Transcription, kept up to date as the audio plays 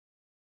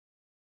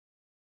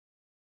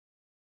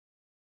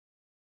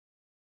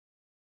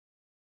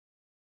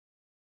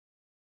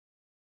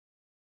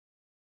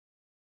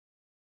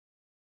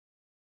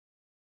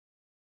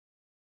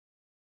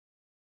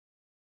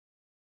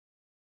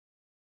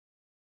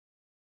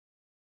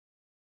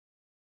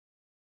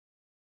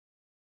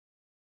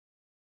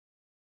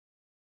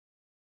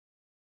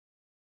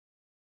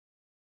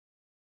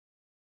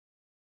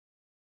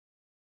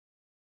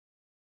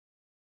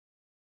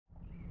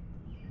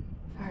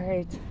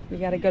right, we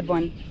got a good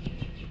one.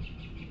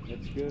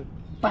 That's good.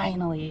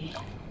 Finally.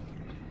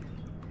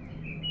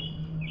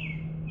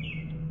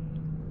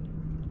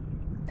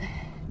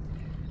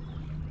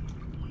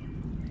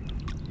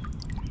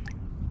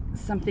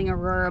 Something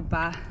Aurora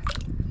by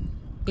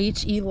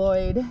H.E.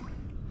 Lloyd.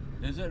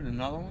 Is it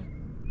another one?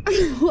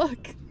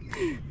 Look.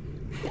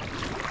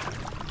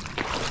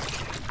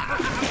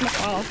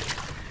 Oh.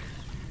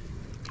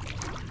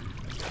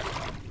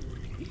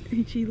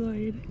 H.E.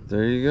 Lloyd.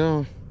 There you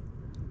go.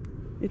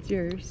 It's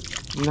yours.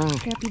 No.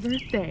 Happy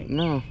birthday.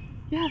 No.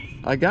 Yes.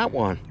 I got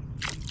one.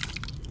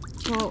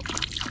 Well,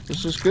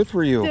 This is good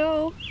for you.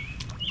 still,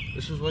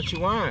 This is what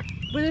you want.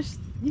 but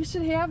you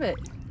should have it.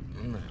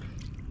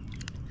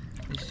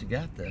 At least you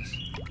got this.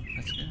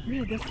 That's good.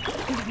 Look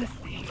at this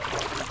thing.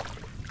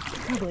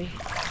 Probably.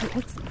 It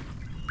looks.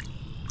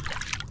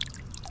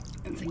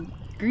 It's a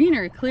green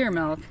or clear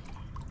milk.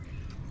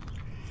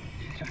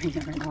 I don't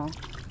never know.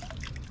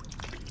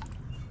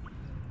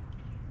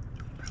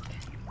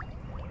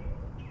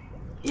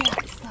 Yeah,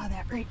 I saw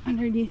that right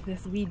underneath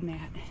this weed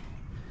mat.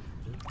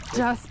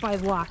 Just by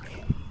luck.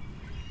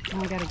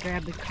 Now I gotta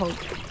grab the coat.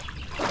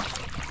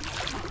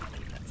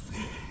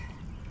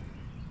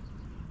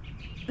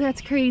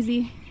 That's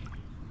crazy.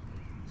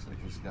 Looks like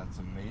it's got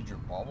some major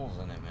bubbles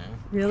in it, man.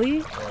 Really?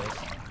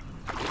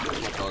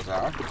 What those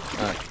are?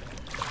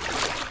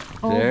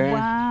 Oh, there,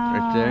 wow.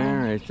 right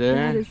there, right there.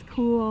 That is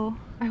cool.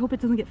 I hope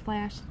it doesn't get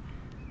flashed.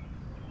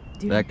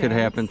 That could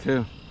happen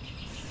too.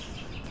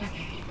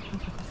 Okay, I'll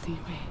put this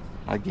away.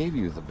 I gave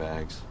you the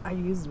bags. I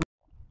used one.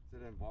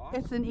 Is it in box?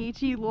 It's in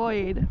H.E.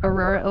 Lloyd,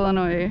 Aurora,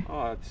 Illinois.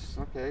 Oh, it's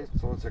okay.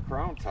 So it's a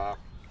crown top.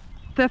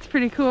 That's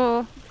pretty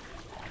cool.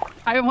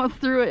 I almost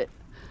threw it.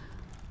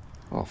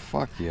 Oh,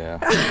 fuck yeah.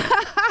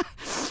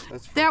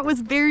 That's That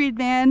was buried,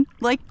 man.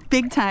 Like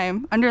big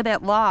time under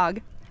that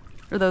log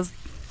or those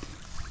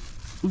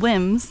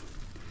limbs.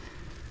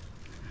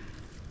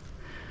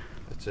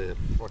 It's a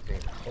fucking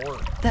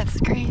cork. That's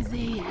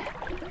crazy.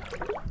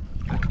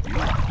 That's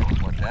beautiful.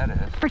 What that is.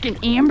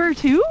 Freaking amber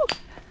too?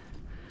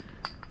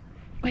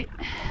 Wait.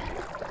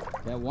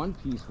 That one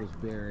piece was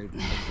buried. I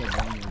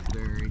said one was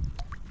buried.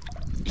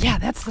 Yeah,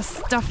 that's the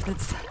stuff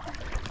that's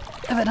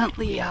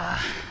evidently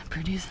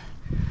produced.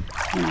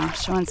 You know,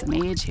 showing some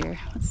age here.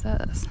 What's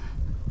this?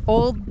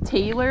 Old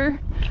Taylor.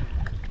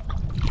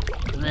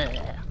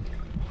 Blech.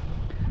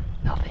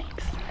 No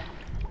thanks.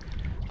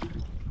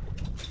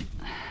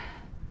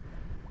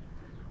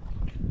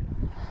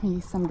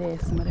 Maybe someday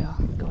somebody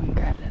will go and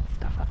grab that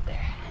stuff up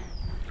there.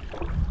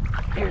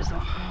 Here's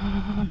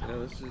one. Yeah,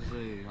 this is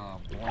a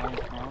blown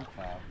crown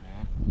top,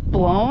 man.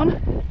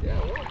 Blown? Yeah,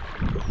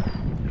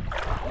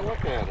 look.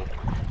 Look at it.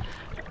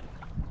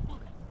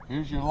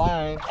 Here's your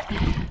line.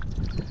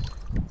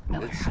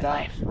 Miller It High stops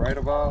Life. right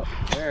about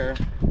there.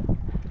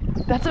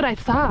 That's what I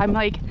saw. I'm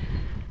like,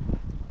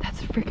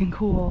 that's freaking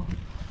cool.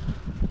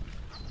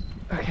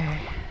 Okay,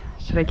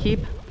 should I keep?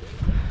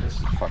 This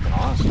is fucking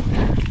awesome,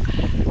 man.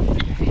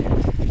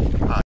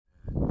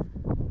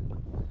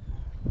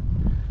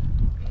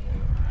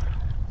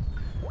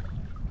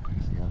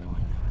 There's the other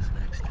one that was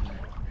next to it,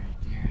 right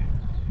there.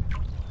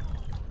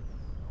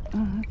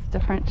 Oh, that's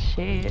different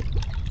shade.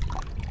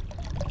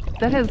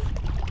 That has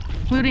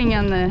fluting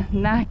on the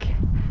neck.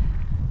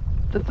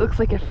 That looks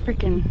like a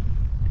freaking.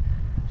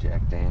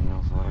 Jack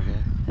Daniels logo.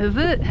 Is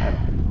it?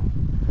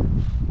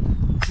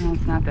 No,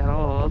 it's not that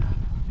old.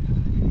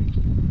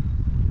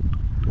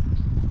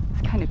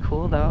 It's kind of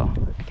cool though.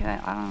 I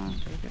don't know.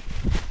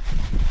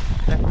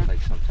 Different.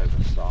 Like some type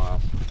of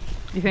sauce.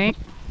 You think?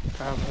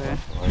 Probably.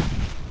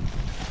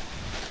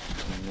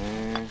 One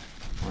there,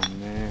 one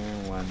there,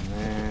 one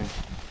there.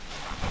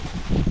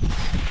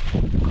 I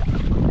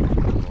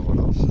don't know what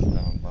else is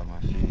down by my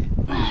feet.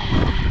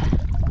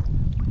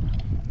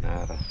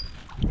 Nada.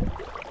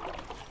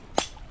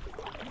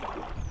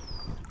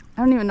 I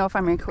don't even know if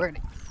I'm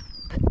recording.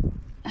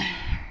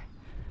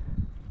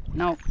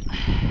 Nope.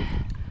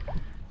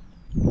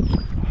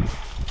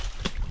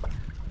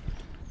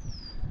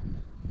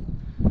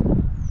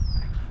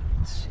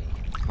 Let's see.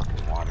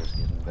 Fucking water's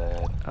getting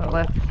bad. Oh,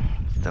 that's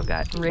still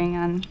got ring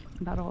on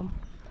metal.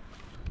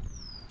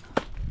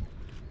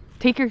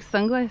 Take your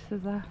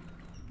sunglasses off.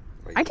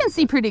 Wait, I can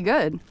see pretty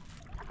good.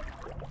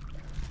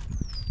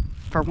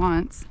 For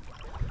once.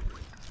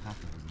 I thought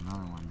there was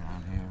another one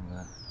down here,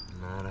 but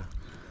nada.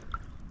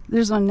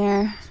 There's one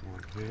there.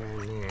 There's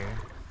one here and there.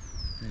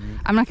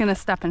 I'm not gonna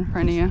step in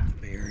front of you.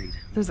 Buried.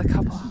 There's a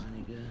couple.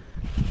 Any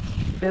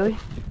good? Really?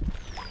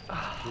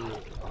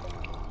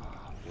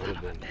 Would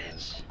have been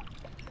this.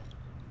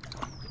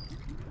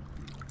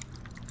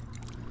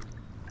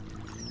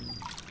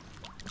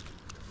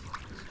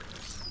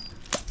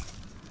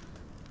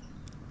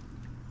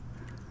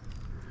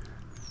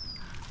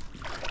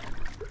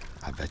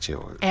 I bet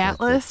you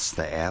Atlas? It's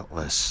the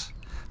Atlas.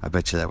 I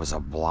bet you that was a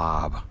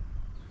blob.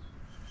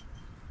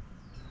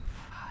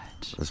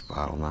 This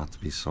bottle not to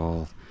be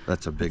sold.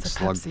 That's a big It's a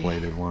slug Pepsi.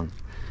 plated one.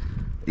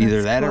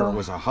 Either That's that or cool. it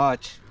was a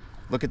hutch.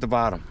 Look at the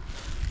bottom.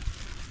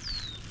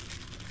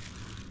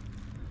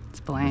 It's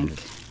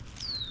blank.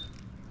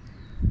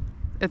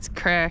 It's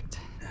cracked.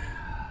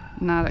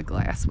 Not a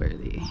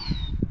glass-worthy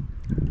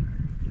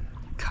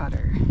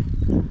cutter.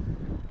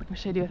 What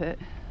should I do with it?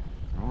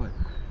 Throw it.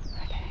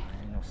 Okay.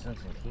 Ain't no sense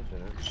in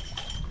keeping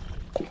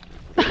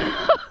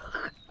it.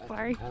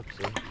 Sorry.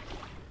 Pepsi.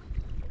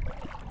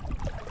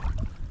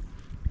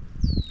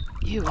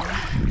 Ew.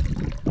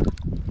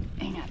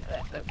 Hang on to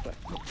that. That's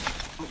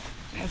what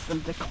has some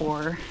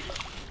decor.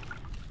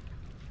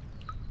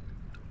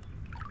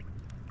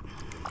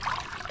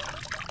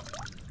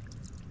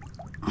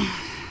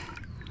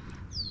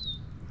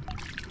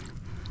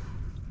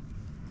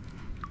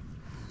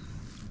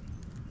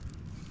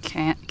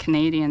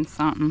 Canadian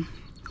something.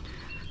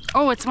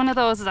 Oh, it's one of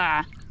those,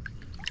 I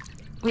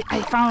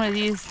found one of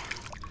these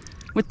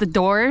with the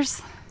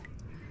doors.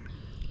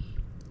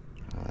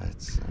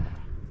 It's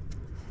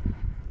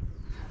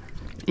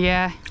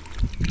Yeah.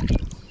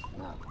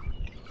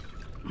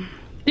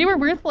 They were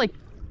worth like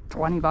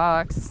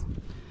 $20.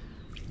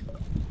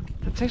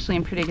 That's actually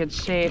in pretty good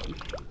shape.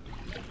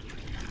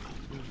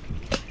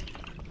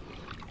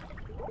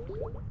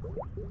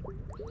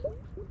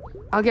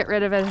 I'll get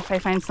rid of it if I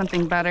find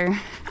something better.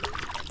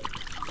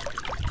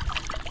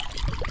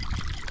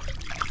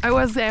 I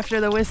was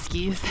after the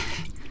whiskeys.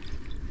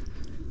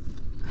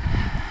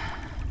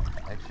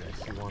 actually, I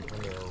see one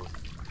under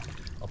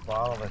a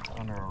bottle that's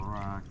under a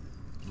rock.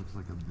 Looks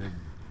like a big.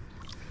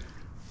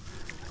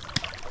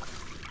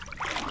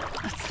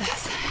 What's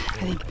this? I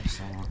think There's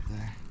some up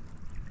there.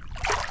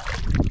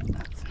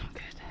 that's no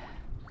good.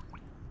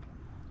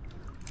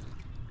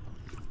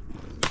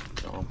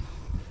 Dump.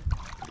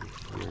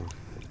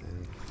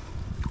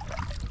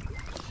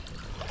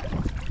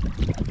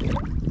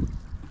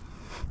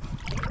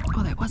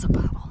 Oh, that was a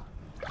bottle.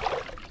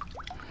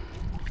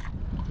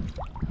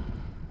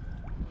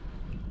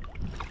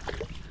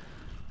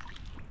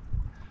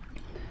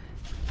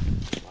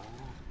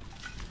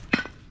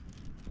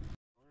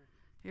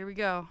 Here we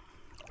go.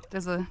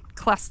 There's a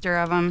cluster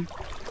of them.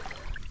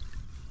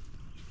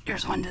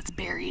 There's one that's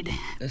buried.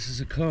 This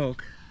is a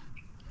Coke.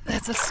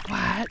 That's a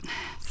squat.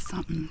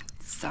 Something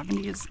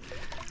 70s.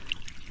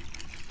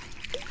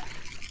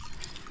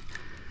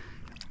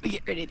 We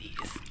get rid of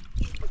these.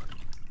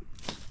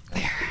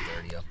 There.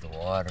 Dirty up the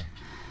water.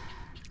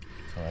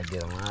 Until I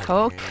get them out.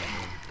 Coke.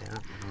 Yeah,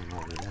 I don't know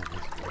where that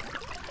is.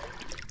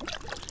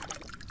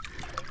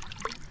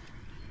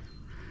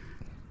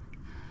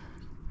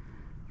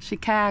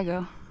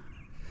 Chicago.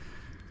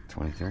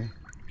 23. I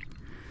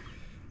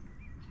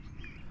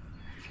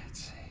can't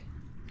see.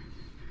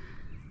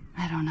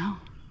 I don't know.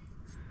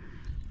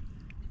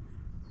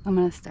 I'm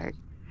gonna start.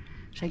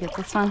 Should I get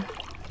this one?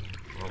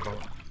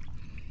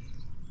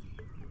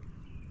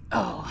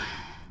 Oh.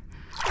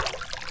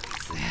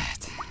 What's that?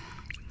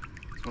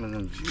 It's one of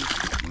them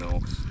juice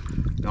milks.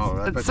 No,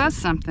 I It bet says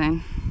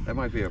something. that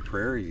might be a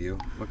Prairie View.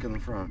 Look in the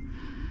front.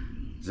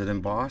 Is it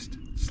embossed?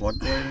 Slug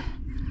bladed?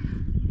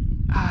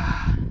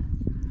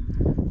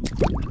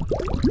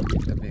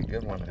 That'd be a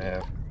good one to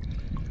have.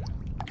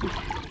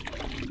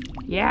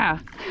 Yeah.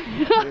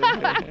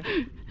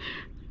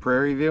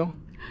 Prairie View?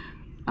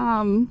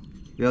 Yeah,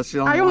 that's the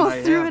only I one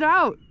almost threw have. it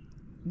out.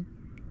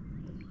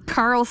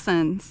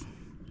 Carlson's.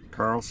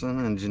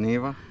 Carlson and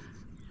Geneva?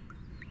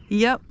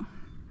 Yep.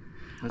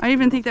 That's I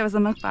even think that was a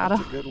milk bottle.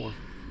 That's a good one.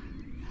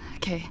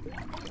 Okay.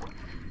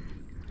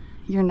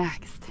 You're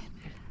next.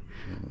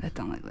 That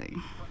don't look like.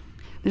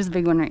 There's a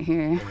big one right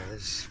here. Yeah,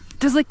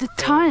 There's like a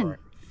ton.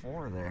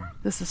 Four there.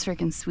 This is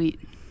freaking sweet.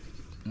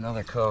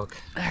 Another Coke.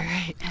 All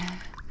right.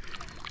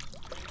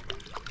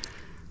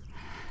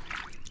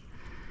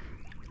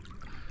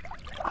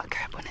 I'll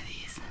grab one of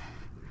these.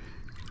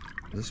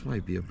 This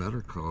might be a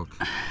better Coke.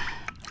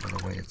 By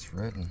the way it's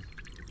written.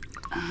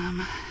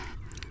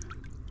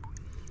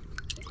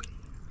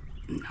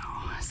 No,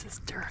 this is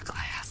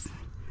Duraglass.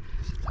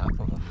 It's the top of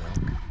a milk.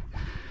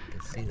 You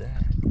can see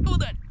that. Oh,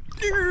 that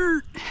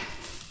dirt.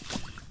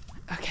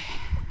 Okay.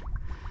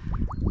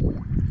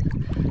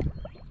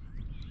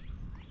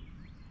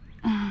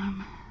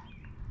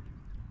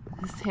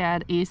 This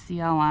had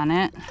ACL on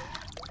it.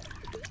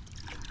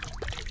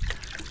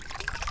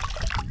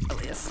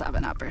 Probably a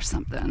 7-Up or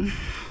something.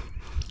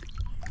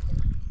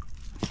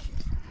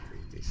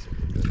 These are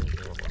good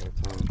ones all the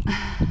time.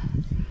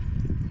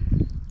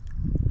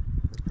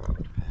 They're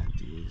probably packed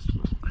to use,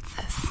 but What's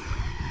this?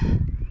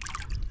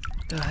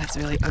 Oh, that's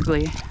really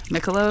ugly.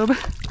 Michelob.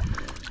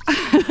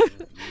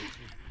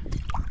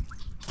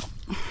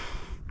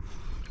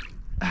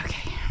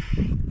 Okay.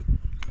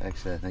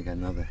 actually I think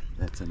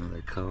that's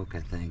another Coke, I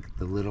think.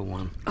 The little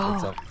one. Oh.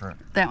 It's up front.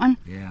 That one?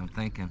 Yeah, I'm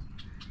thinking.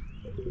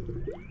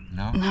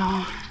 No?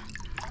 No.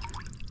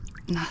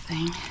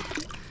 Nothing.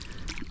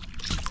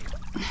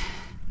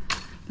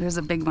 There's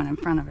a big one in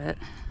front of it.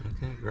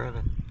 Okay, grab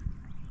it.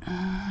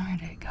 Where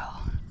did it go?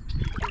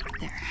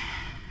 There.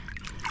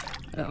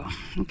 Oh,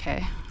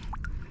 okay.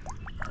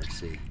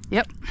 RC.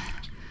 Yep.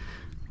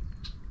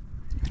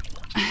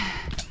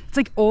 It's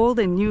like old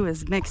and new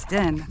is mixed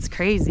in. That's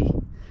crazy.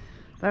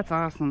 That's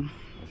awesome.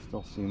 I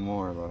still see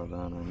more about it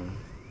on there.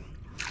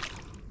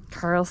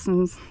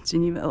 Carlson's,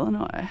 Geneva,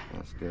 Illinois.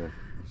 That's good.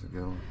 That's a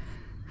good one.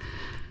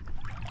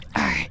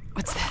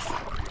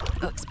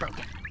 looks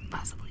broken,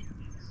 possibly.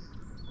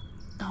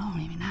 Oh,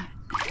 maybe not.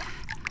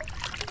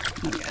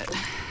 Oh, good.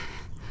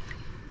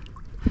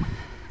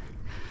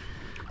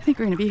 I think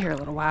we're gonna be here a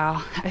little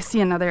while. I see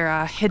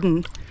another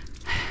hidden.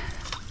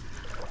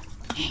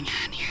 Hang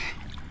on here.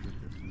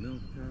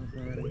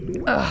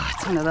 Oh,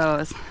 it's one of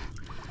those.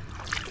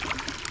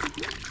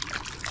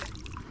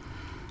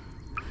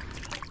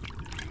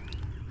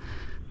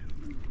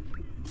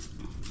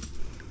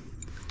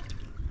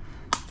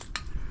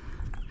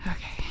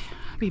 Okay,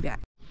 I'll be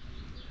back.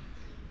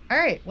 All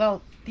right,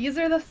 well, these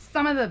are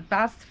some of the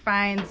best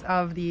finds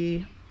of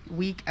the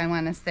week, I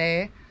want to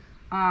say.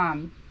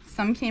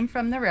 Some came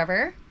from the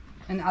river,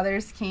 and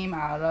others came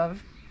out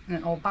of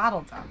an old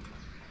bottle dump.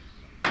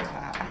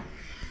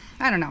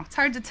 I don't know. It's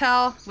hard to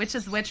tell which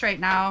is which right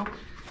now.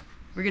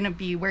 We're going to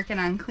be working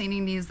on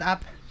cleaning these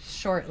up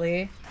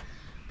shortly.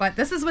 But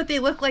this is what they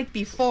looked like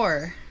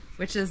before,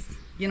 which is,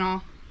 you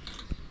know,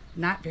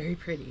 not very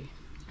pretty.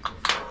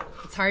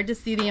 It's hard to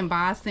see the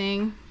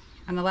embossing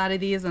on a lot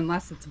of these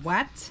unless it's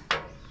wet.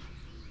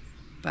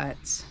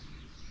 But,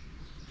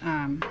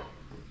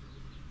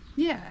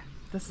 yeah,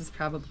 this is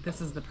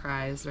the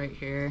prize right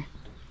here.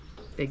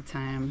 Big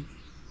time.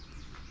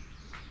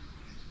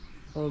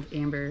 Old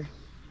amber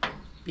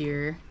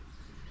beer.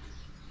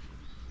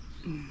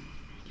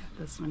 Got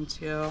this one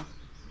too.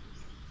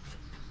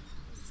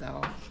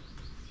 So,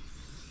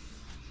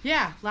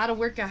 yeah, a lot of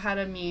work ahead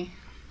of me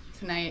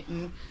tonight.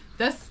 And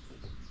this,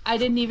 I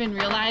didn't even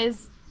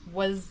realize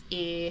was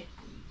a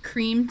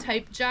cream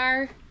type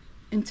jar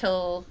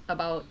until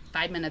about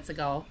 5 minutes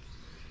ago,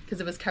 because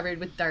it was covered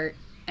with dirt.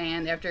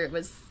 And after it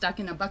was stuck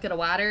in a bucket of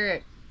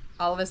water,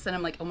 all of a sudden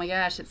I'm like, oh my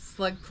gosh, it's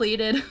slug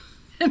plated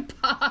and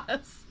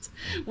embossed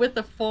with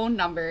the phone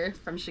number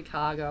from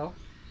Chicago.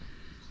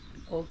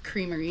 Old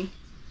creamery.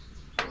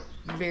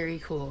 Very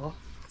cool.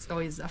 It's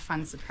always a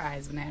fun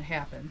surprise when that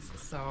happens.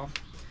 So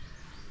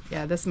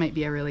yeah, this might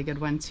be a really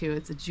good one too.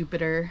 It's a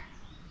Jupiter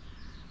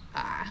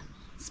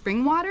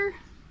spring water.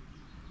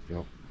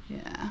 Yep.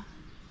 Yeah.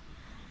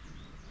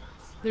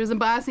 There's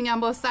embossing on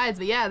both sides,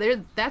 but yeah,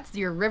 that's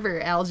your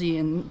river algae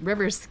and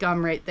river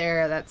scum right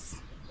there. That's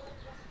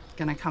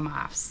gonna come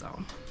off. So,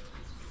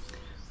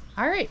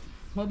 all right,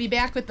 we'll be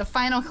back with the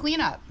final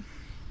cleanup.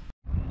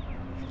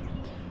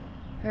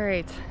 All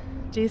right,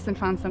 Jason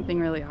found something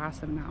really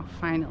awesome now,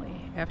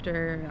 finally,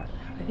 after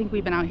I think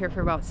we've been out here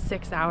for about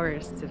 6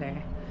 hours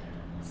today.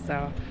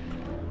 So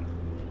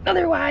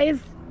otherwise,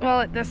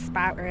 well, at this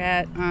spot we're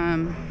at, it's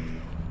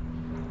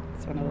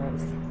one of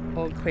those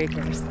old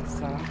Quakers.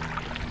 So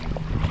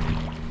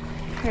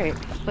all right,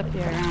 flip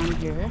you around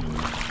here.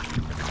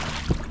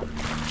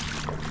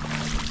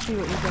 See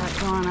what we got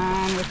going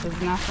on, which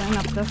is nothing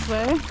up this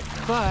way,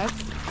 but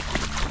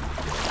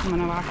I'm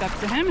gonna walk up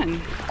to him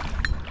and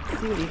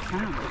see what he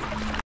found.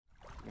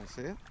 Can I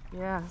see it?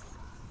 Yes.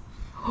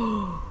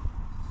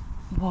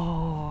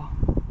 Whoa.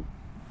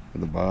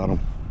 At the bottom.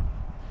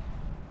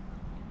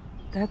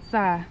 That's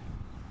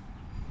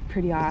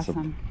pretty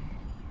awesome.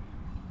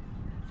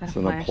 Is that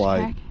a flash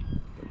crack?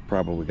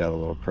 Probably got a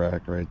little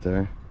crack right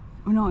there.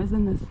 Oh no, it's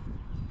in this.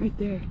 Right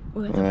there.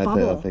 Oh, that's a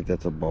bubble. I think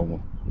that's a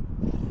bubble.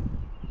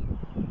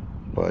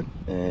 But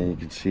you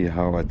can see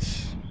how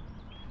it's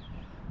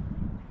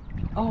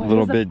a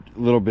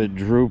little bit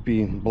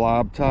droopy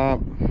blob top.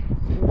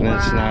 And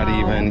it's not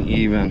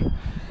even.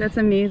 That's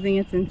amazing.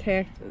 It's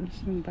intact.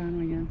 It's on the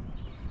bottom again.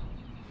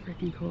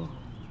 Freaking cool.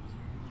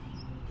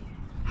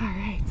 All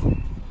right.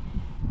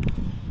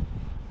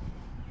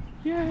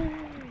 Yay!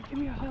 Give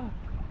me a hug.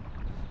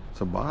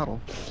 It's a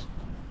bottle.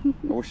 I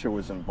wish it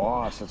was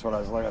embossed. That's what I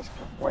was like.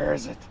 Where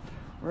is it?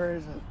 Where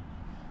is it?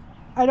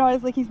 I know. I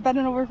was like, he's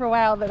bending over for a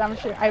while, but I'm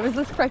sure. I was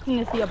just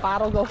expecting to see a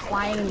bottle go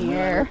flying in the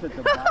air. I looked at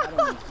the bottom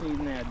and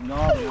seen that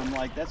nub, and I'm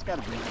like, that's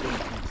got to be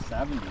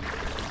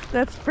 1870s.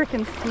 That's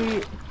freaking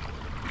sweet.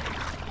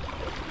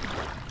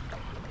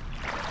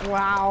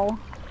 Wow.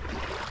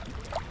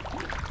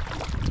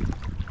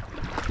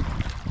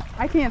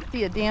 I can't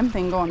see a damn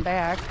thing going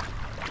back.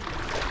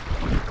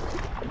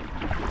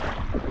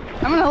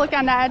 I'm gonna look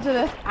on the edge of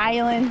this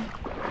island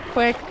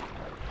quick,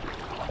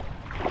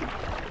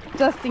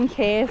 just in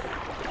case.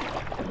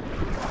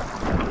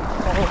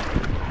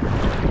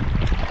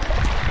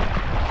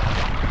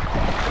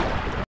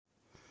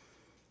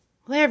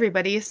 Well, hey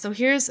everybody, so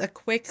here's a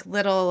quick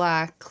little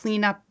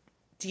cleanup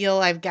deal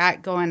I've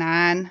got going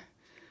on.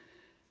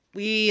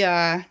 We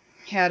had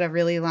a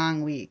really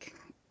long week.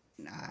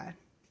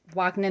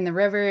 Walking in the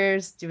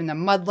rivers, doing the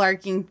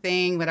mudlarking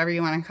thing, whatever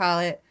you want to call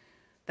it.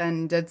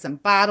 Then did some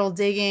bottle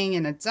digging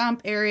in a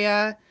dump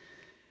area.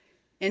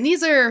 And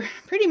these are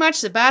pretty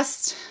much the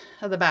best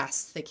of the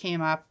best that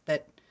came up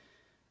that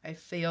I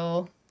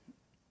feel,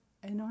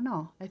 I don't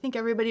know. I think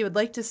everybody would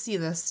like to see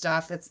this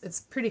stuff. It's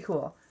pretty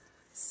cool.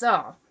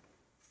 So,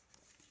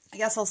 I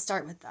guess I'll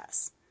start with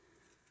this.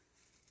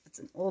 It's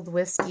an old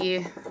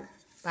whiskey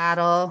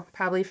bottle,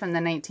 probably from the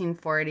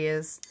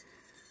 1940s.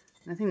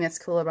 And the thing that's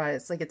cool about it,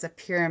 it's like it's a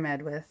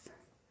pyramid with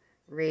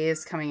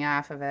rays coming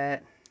off of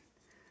it.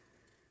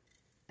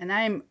 And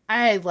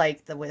I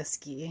like the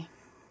whiskey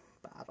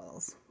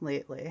bottles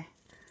lately,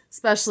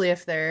 especially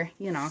if they're,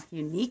 you know,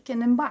 unique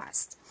and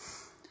embossed.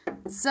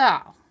 So,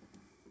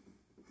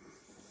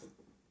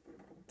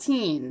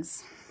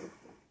 teens.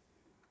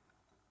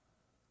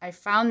 I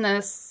found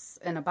this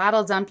in a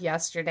bottle dump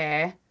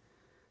yesterday.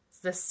 It's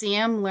the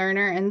Sam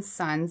Lerner and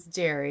Sons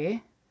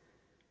Dairy.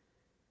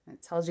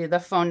 It tells you the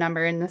phone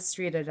number and the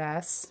street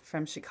address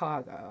from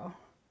Chicago.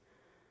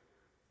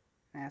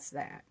 That's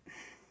that.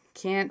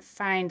 Can't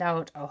find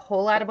out a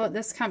whole lot about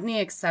this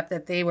company except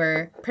that they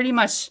were pretty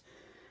much,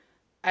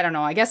 I don't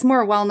know, I guess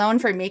more well known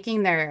for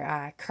making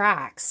their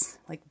crocks,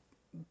 like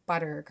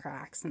butter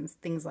crocks and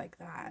things like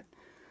that.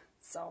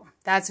 So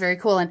that's very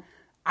cool. And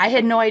I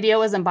had no idea it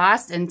was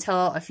embossed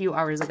until a few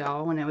hours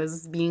ago when it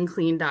was being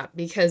cleaned up,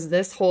 because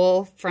this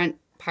whole front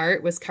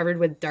part was covered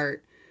with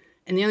dirt.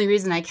 And the only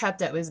reason I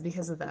kept it was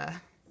because of the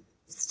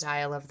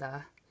style of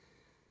the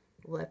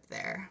lip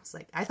there. It's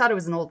like, I thought it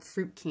was an old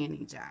fruit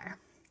candy jar.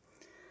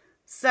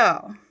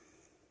 So,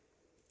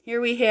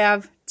 here we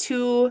have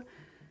two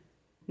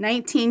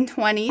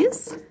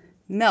 1920s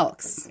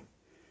milks.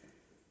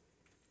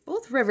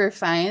 Both River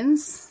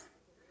Finds.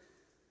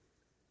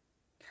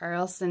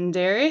 Carlson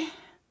Dairy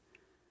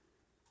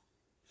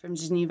from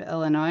Geneva,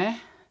 Illinois.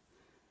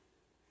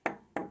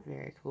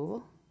 Very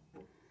cool.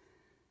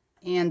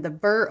 And the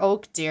Burr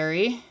Oak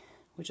Dairy,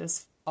 which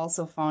is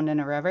also found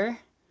in a river,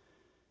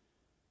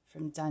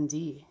 from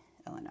Dundee,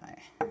 Illinois.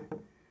 There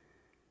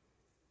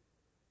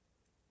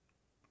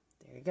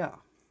you go.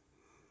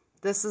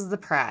 This is the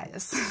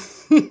prize.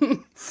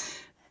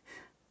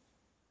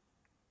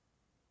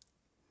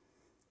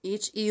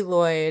 H.E.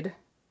 Lloyd,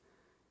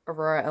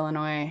 Aurora,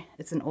 Illinois.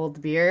 It's an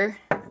old beer.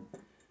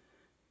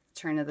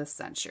 Turn of the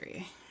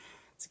century.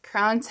 It's a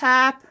crown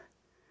top,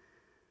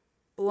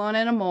 blown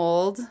in a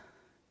mold.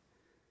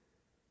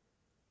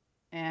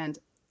 And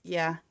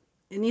yeah,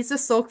 it needs to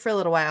soak for a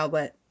little while,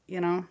 but you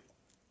know,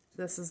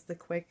 this is the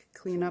quick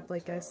cleanup,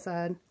 like I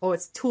said. Oh,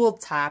 it's tooled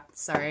top,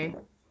 sorry.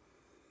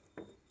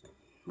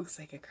 Looks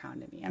like a crown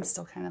to me. I'm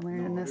still kind of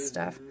learning this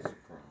stuff.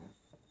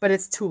 But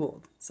it's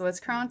tooled. So it's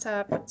crown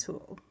top, but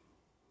tooled.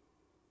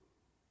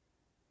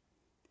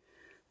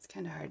 It's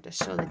kind of hard to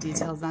show the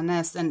details on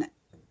this. And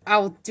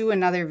I'll do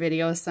another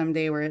video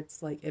someday where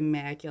it's like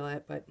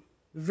immaculate, but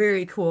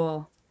very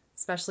cool,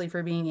 especially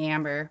for being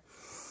amber.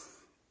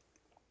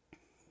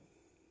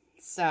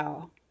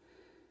 So,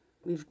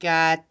 we've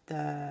got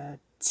the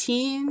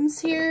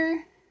teens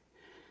here.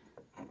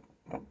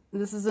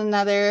 This is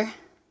another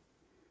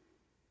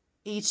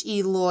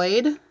H.E.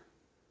 Lloyd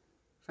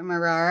from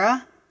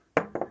Aurora.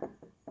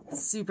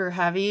 Super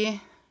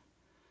heavy.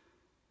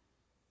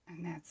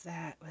 And that's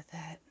that with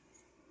that.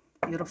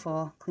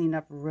 Beautiful. Cleaned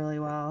up really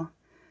well.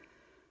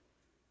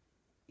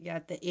 You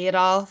got the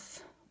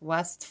Adolf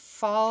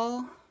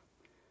Westphal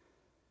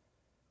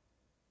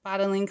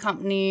Bottling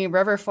Company,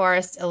 River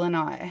Forest,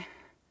 Illinois.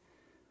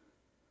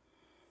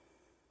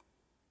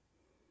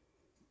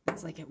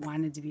 It's like it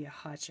wanted to be a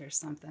hutch or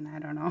something. I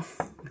don't know.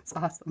 It's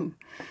awesome.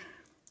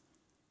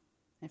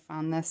 I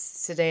found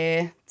this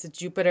today. It's a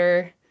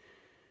Jupiter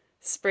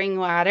spring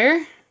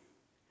water.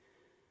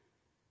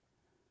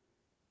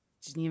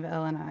 Geneva,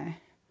 Illinois.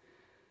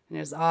 And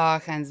there's all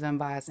kinds of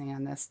embossing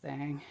on this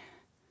thing.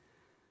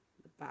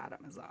 The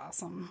bottom is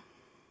awesome.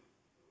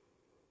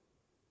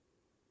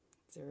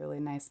 It's a really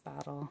nice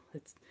bottle.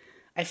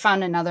 I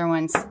found another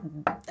one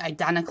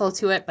identical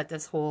to it, but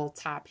this whole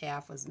top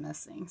half was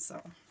missing.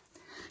 So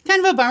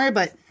kind of a bummer,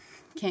 but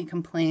can't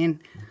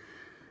complain.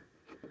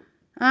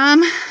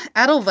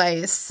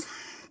 Edelweiss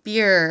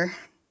beer.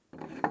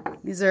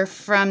 These are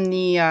from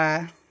the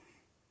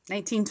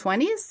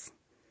 1920s.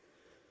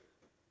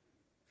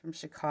 From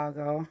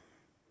Chicago.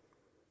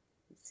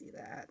 Let's see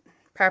that.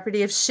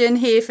 Property of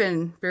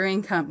Shinhafen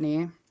Brewing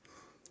Company.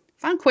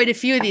 Found quite a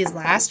few of these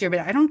last year, but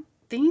I don't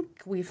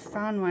think we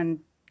found one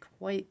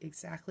quite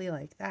exactly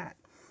like that.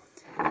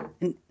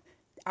 And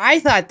I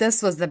thought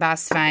this was the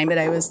best find, but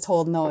I was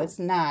told no, it's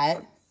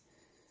not.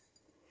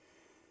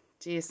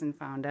 Jason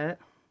found it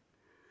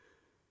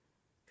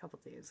a couple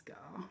days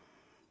ago.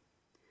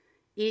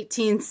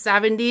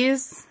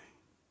 1870s.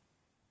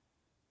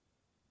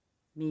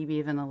 Maybe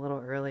even a little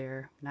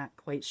earlier. Not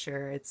quite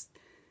sure. It's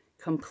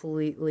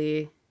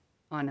completely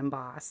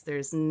unembossed.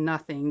 There's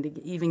nothing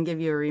to even give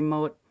you a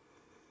remote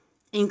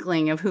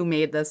inkling of who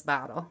made this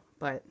bottle.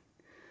 But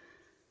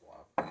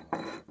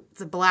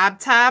it's a blob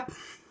top.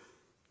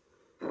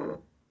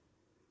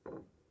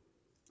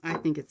 I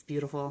think it's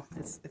beautiful.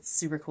 It's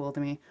super cool to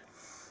me.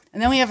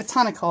 And then we have a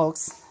ton of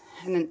Cokes.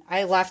 And then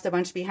I left a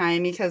bunch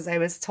behind because I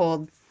was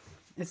told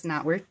it's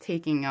not worth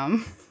taking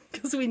them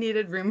because we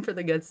needed room for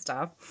the good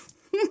stuff.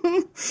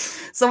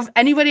 So if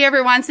anybody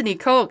ever wants any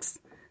Cokes,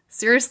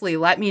 seriously,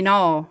 let me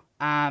know.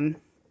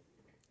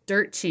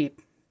 Dirt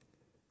cheap.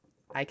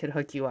 I could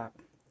hook you up.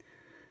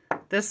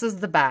 This is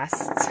the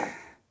best.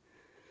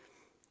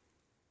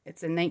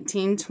 It's a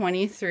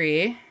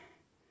 1923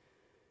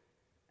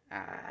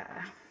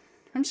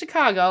 from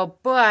Chicago,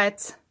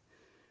 but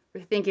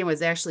we're thinking it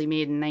was actually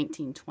made in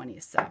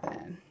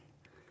 1927.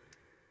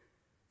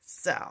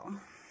 So,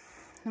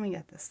 let me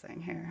get this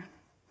thing here.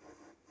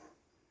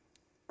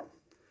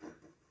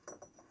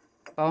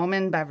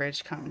 Bowman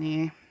Beverage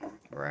Company,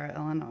 Aurora,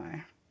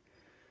 Illinois.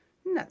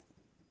 No,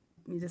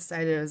 we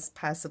decided it was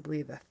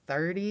possibly the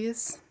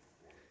 30s.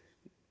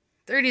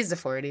 30s to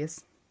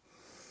 40s.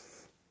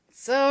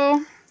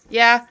 So,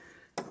 yeah,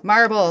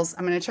 marbles.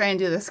 I'm going to try and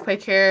do this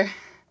quick here.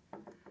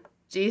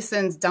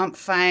 Jason's dump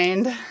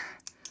find.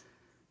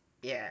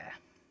 Yeah,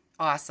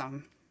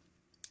 awesome.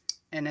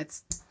 And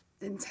it's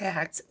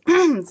intact.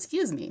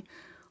 Excuse me.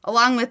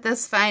 Along with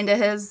this find of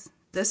his,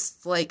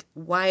 this like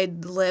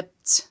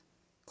wide-lipped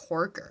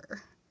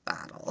corker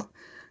bottle.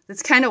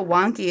 It's kind of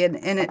wonky,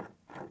 and it,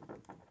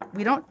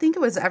 we don't think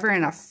it was ever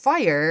in a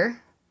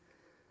fire,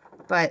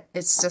 but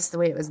it's just the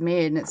way it was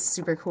made, and it's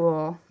super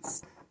cool.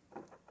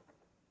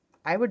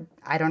 I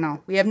don't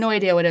know. We have no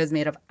idea what it was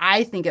made of.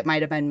 I think it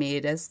might have been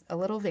made as a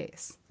little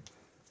vase,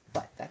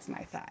 but that's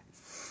my thought.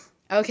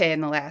 Okay,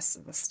 and the last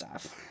of the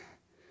stuff.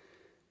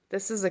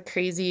 This is a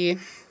crazy,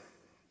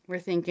 we're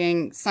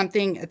thinking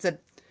something, it's a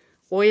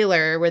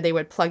oiler where they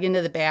would plug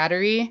into the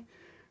battery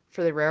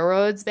for the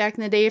railroads back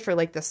in the day for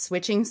like the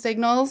switching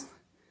signals.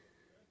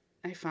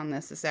 I found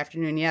this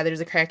afternoon. Yeah, there's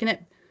a crack in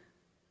it.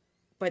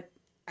 But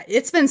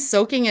it's been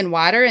soaking in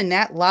water, and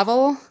that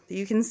level that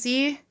you can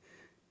see,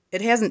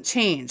 it hasn't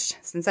changed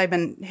since I've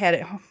had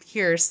it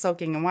here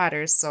soaking in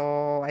water.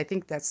 So I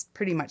think that's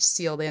pretty much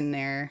sealed in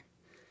there,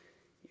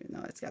 even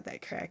though it's got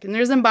that crack. And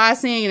there's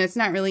embossing, and it's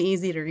not really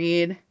easy to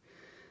read.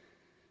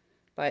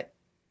 But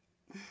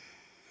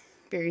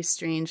very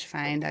strange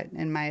find,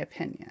 in my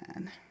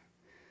opinion.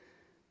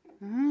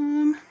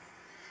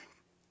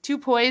 2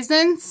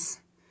 poisons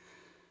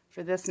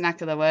for this neck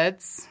of the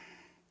woods.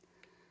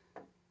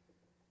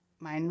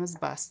 Mine was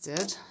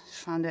busted.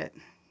 Found it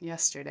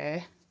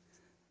yesterday.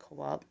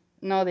 Cobalt.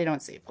 No, they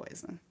don't say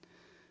poison.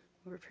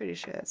 We're pretty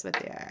sure that's what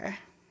they are.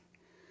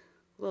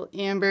 Little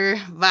amber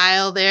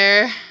vial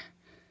there.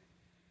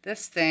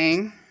 This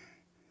thing.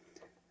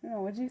 I don't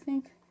know, what do you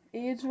think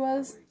age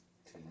was?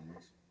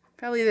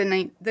 Probably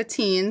the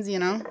teens, you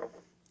know.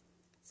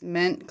 It's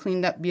mint,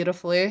 cleaned up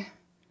beautifully.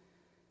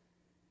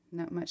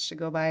 Not much to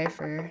go by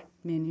for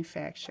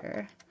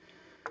manufacture.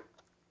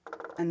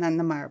 And then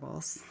the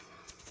marbles.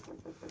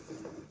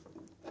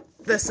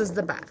 This is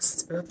the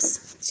best.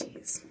 Oops.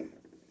 Jeez.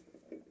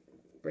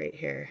 Right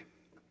here.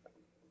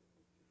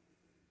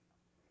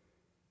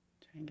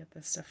 Try and get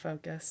this to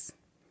focus.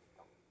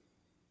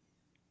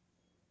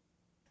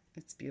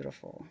 It's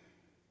beautiful.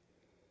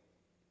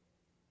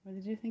 What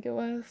did you think it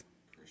was?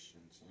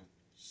 Christensen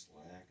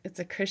slag. It's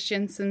a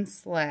Christensen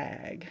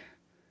slag.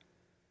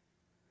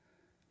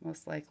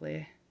 Most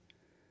likely.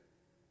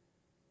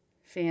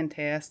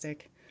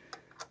 Fantastic.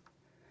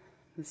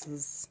 This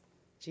is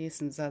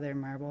Jason's other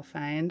marble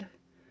find.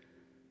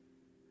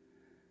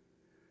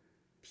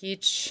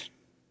 Peach,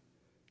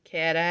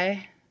 cat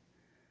eye,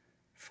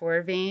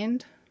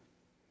 4-veined.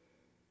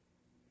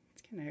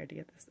 It's kind of hard to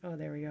get this. Oh,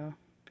 there we go.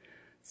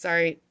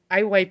 Sorry,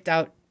 I wiped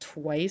out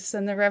twice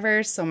in the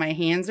river, so my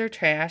hands are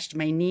trashed.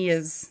 My knee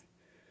is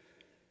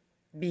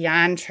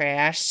beyond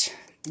trashed.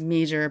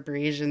 Major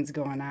abrasions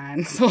going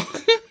on, so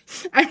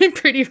I'm in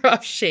pretty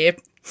rough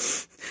shape.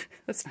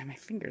 That's why my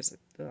fingers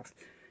are, ugh.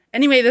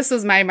 Anyway, this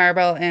was my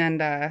marble, and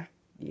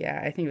yeah,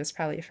 I think it was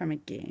probably from a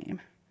game.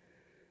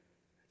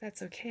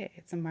 That's okay.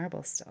 It's a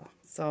marble still.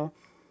 So,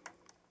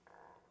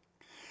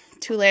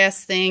 2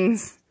 last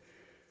things.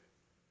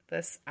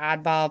 This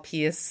oddball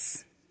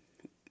piece.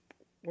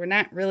 We're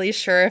not really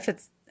sure if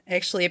it's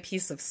actually a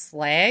piece of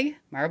slag,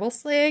 marble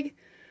slag,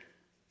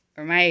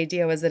 or my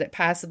idea was that it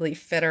possibly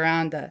fit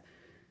around a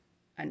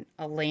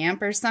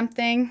lamp or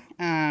something,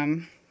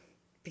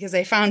 because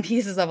I found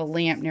pieces of a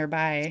lamp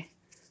nearby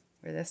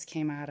where this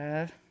came out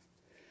of.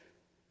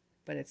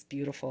 But it's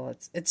beautiful.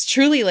 It's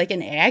truly like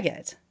an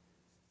agate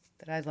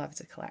that I'd love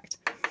to collect.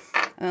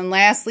 And then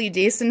lastly,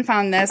 Jason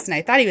found this, and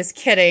I thought he was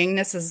kidding.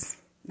 This is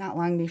not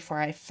long before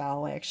I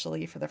fell,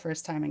 actually, for the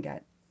first time and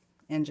got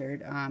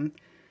injured.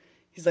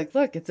 He's like,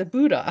 look, it's a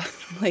Buddha.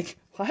 I'm like,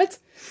 what?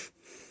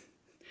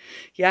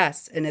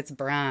 Yes, and it's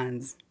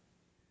bronze.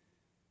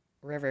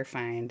 River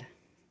find.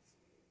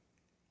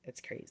 It's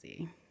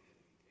crazy.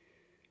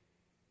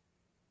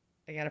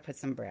 I gotta put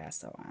some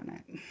Brasso on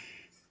it.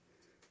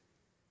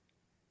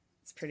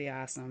 It's pretty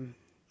awesome.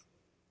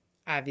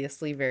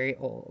 Obviously very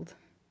old.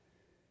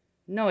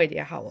 No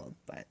idea how old,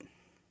 but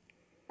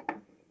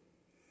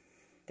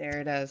there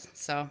it is.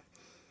 So,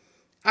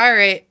 all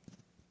right.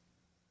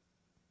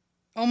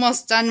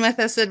 Almost done with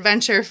this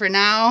adventure for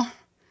now,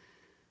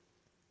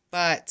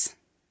 but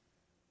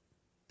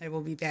I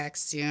will be back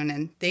soon.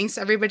 And thanks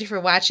everybody for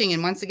watching.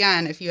 And once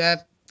again, if you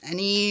have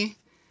any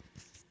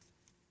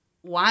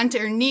want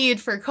or need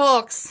for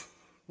Colks,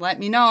 let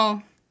me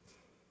know.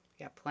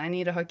 Got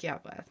plenty to hook you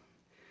up with.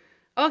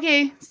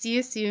 Okay, see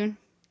you soon.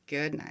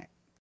 Good night.